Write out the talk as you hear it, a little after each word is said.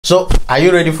So, are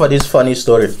you ready for this funny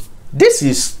story? This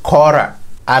is Cora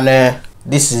and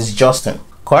this is Justin.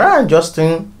 Cora and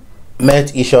Justin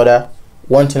met each other.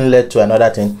 One thing led to another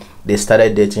thing. They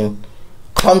started dating.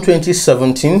 Come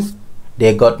 2017,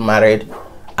 they got married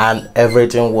and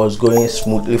everything was going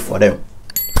smoothly for them.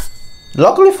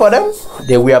 Luckily for them,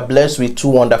 they were blessed with 2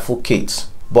 wonderful kids.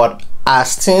 But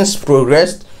as things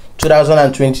progressed,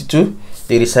 2022,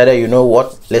 they decided, you know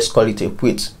what, let's call it a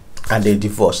quit, and they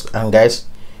divorced. And guys,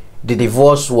 the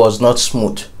divorce was not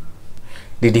smooth.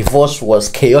 The divorce was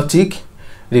chaotic.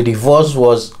 The divorce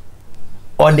was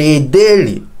on a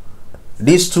daily.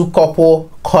 These two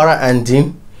couple, Cora and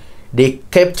Dean, they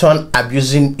kept on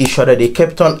abusing each other. They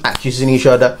kept on accusing each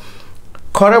other.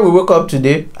 Cora will wake up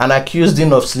today and accuse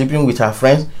Dean of sleeping with her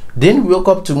friends. Dean will wake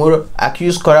up tomorrow,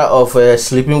 accuse Cora of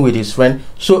sleeping with his friend.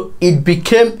 So it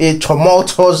became a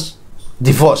tumultuous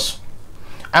divorce.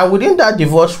 And within that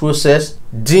divorce process,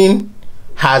 Dean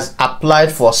has applied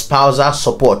for spousal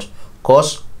support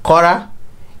because Cora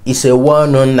is a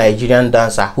well-known Nigerian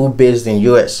dancer who based in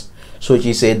US. So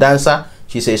she's a dancer,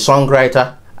 she's a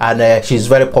songwriter, and she's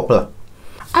very popular.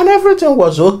 And everything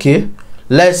was okay.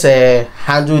 Let's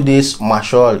handle this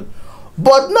maturely.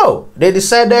 But no, they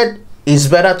decided it's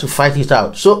better to fight it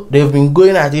out. So they've been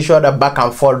going at each other back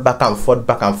and forth, back and forth,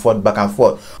 back and forth, back and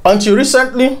forth. Until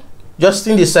recently,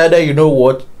 Justin decided, you know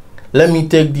what, let me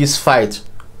take this fight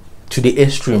to the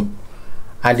extreme,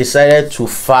 and decided to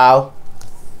file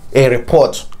a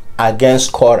report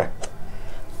against Cora.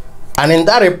 And in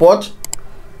that report,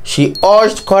 she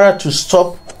urged Cora to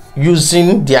stop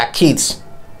using their kids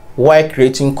while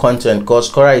creating content, because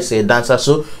Cora is a dancer.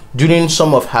 So during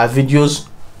some of her videos,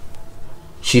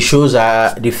 she shows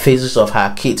the faces of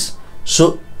her kids.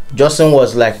 So Justin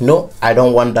was like, no, I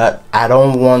don't want that. I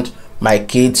don't want my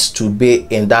kids to be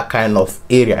in that kind of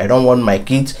area. I don't want my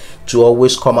kids to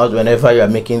always come out whenever you are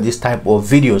making this type of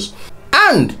videos.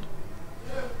 And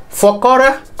for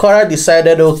Cora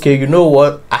decided, okay, you know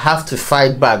what, I have to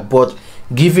fight back. But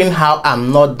given how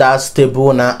I'm not that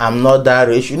stable now, I'm not that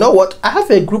rich, you know what, I have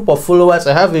a group of followers,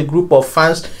 I have a group of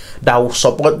fans that will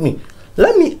support me.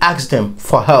 Let me ask them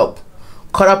for help.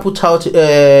 Cora put out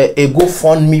a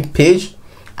GoFundMe page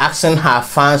asking her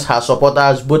fans, her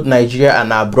supporters, both Nigeria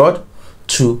and abroad,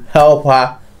 to help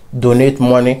her donate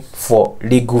money for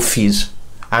legal fees.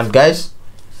 And guys,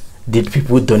 did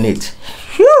people donate?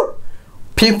 Phew!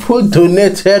 People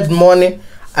donated money.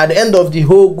 At the end of the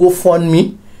whole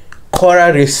GoFundMe,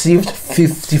 Cora received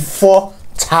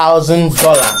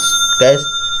 $54,000. Guys,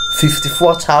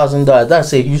 $54,000.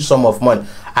 That's a huge sum of money.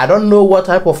 I don't know what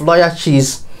type of lawyer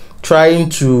she's trying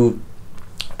to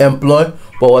employ,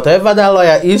 but whatever that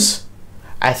lawyer is,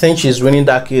 I think she's winning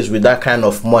that case with that kind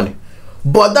of money.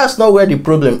 But that's not where the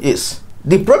problem is.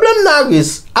 The problem now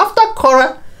is, after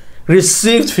Cora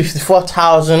received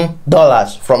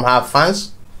 $54,000 from her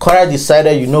fans, Cora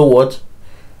decided, you know what,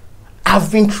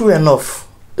 I've been through enough.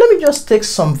 Let me just take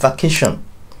some vacation.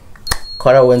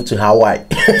 Cora went to Hawaii.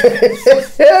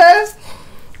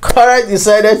 Cora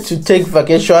decided to take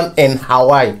vacation in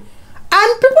Hawaii.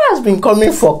 And people has been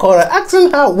coming for Cora, asking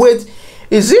her, wait,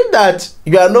 is it that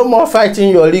you are no more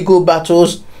fighting your legal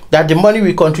battles, that the money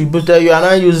we contributed, you are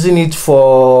now using it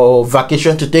for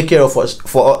vacation to take care of us,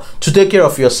 to take care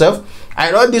of yourself? I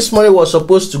thought this money was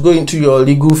supposed to go into your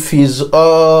legal fees,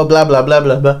 blah blah blah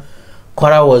blah blah.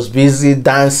 Cora was busy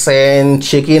dancing,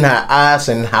 shaking her ass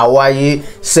in Hawaii,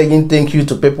 saying thank you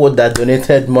to people that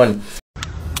donated money.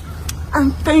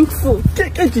 I'm thankful.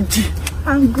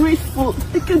 I'm grateful.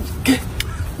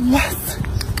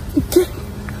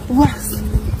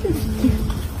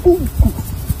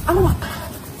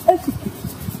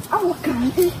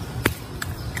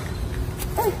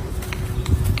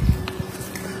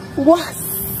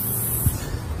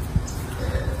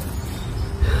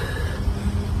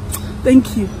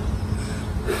 Thank you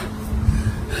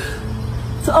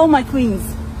to all my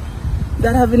queens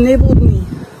that have enabled me.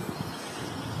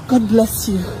 God bless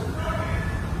you.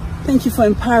 Thank you for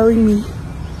empowering me.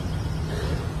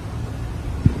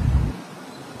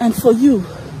 And for you,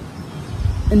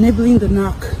 enabling the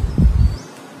knock.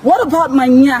 What about my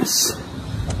nyash?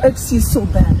 Irks you so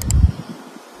bad.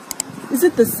 Is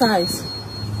it the size?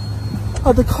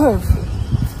 Or the curve?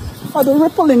 Or the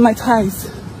ripple in my thighs?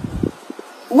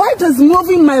 Why does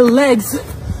moving my legs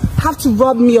have to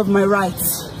rob me of my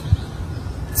rights?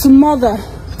 To mother,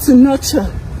 to nurture,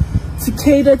 to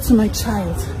cater to my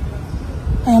child.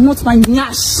 I am not my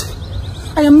nyash.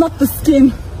 I am not the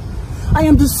skin. I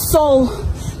am the soul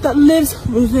that lives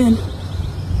within.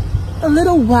 A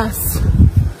little was,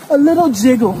 a little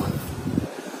jiggle,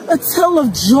 a tale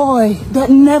of joy that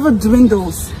never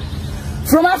dwindles.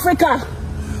 From Africa,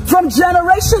 from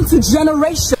generation to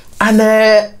generation. And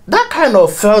that kind of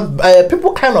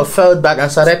people kind of felt back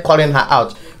and started calling her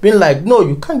out, being like, no,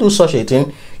 you can't do such a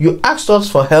thing. You asked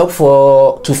us for help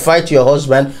to fight your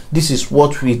husband. This is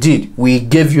what we did. We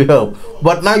gave you help.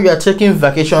 But now you are taking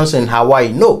vacations in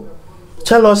Hawaii. No.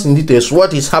 Tell us in details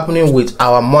what is happening with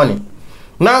our money.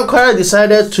 Now Cora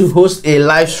decided to host a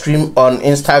live stream on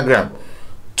Instagram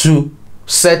to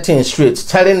set things straight,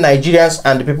 telling Nigerians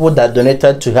and the people that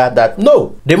donated to her that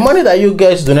no, the money that you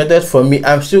guys donated for me,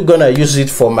 I'm still gonna use it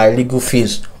for my legal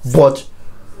fees. But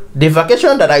the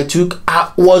vacation that I took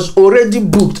was already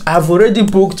booked. I've already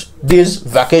booked this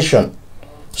vacation,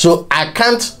 so I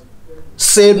can't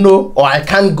say no, or I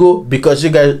can't go because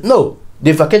you guys know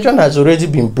the vacation has already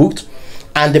been booked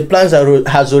and the plans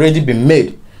has already been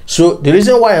made. So the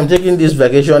reason why I'm taking this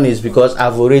vacation is because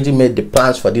I've already made the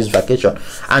plans for this vacation,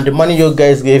 and the money you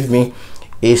guys gave me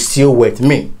is still with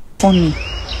me. Funny,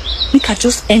 make I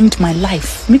just end my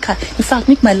life. In fact,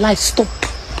 make my life stop.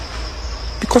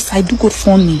 Because I do go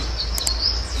funny.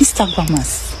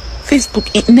 Instagrammers, Facebook,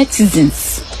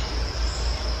 netizens.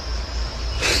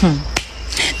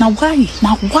 Now why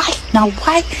I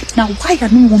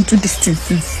don't want to do these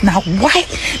things. Now why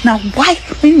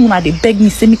when you are they beg me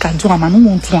say me can do them, I don't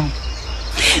want to.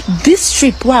 This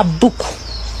trip where I book,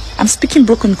 I'm speaking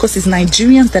broken because it's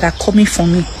Nigerians that are coming for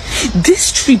me.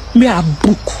 This trip where I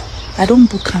book, I don't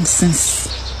book them since.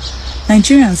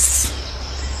 Nigerians,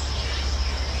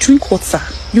 drink water,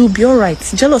 you'll be alright.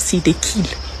 Jealousy they kill.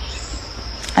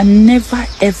 I never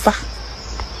ever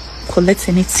collect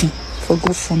anything for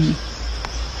GoFundMe.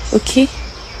 Okay,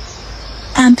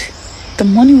 and the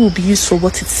money will be used for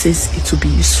what it says it will be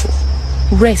used for.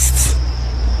 Rest,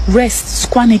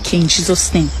 Zukwaniki in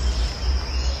Jesus' name.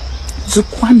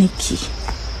 Zukwaniki.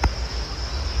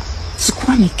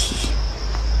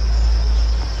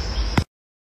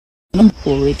 I'm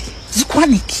already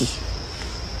Zukwaniki.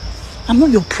 I'm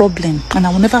not your problem, and I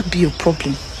will never be your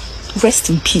problem. Rest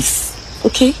in peace.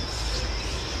 Okay,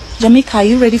 Jamaica, are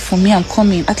you ready for me? I'm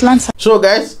coming. Atlanta. So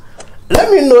guys, let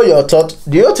me know your thoughts.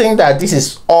 Do you think that this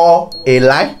is all a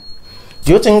lie?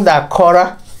 Do you think that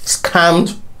Cora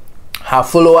scammed her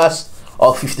followers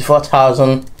of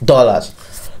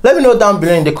 $54,000? Let me know down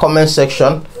below in the comment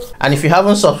section. And if you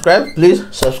haven't subscribed, please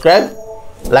subscribe,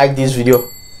 like this video.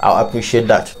 I'll appreciate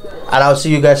that. And I'll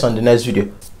see you guys on the next video.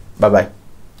 Bye bye.